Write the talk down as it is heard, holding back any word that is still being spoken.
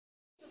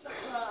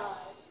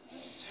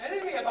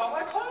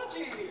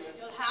party?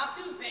 You'll have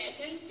to wait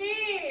and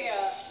see.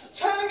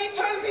 Tell me.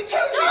 Don't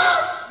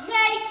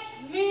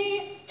make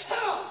me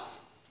count.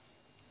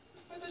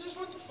 But I just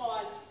want to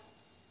One.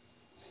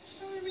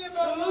 tell me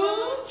about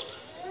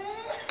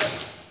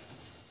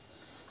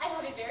I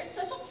have a very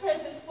special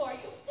present for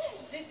you.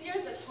 This year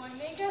the toy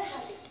maker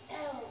has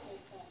excelled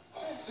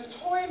herself. The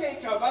toy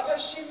maker, what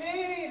has she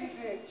made, is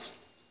it?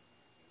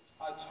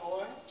 A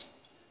toy?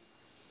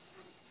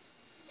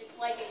 It's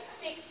like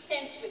a sixth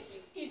sense with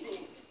you, isn't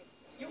it?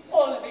 You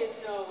always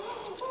know.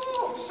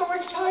 Oh, I'm so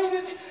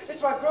excited.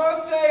 It's my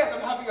birthday, and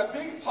I'm having a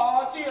big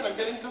party, and I'm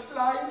getting the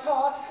flying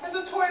car, and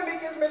the toy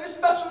maker's made a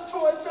special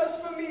toy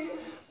just for me.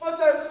 What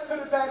else could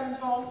have been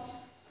involved?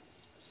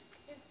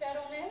 Is that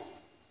honest?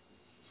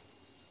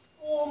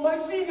 Oh, my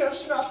Wiener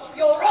Schnapper.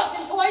 Your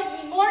rotten toys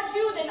mean more to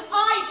you than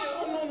I do.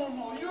 Oh,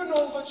 no. You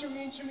know what you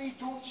mean to me,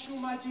 don't you,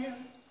 my dear?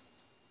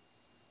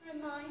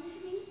 Remind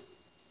me?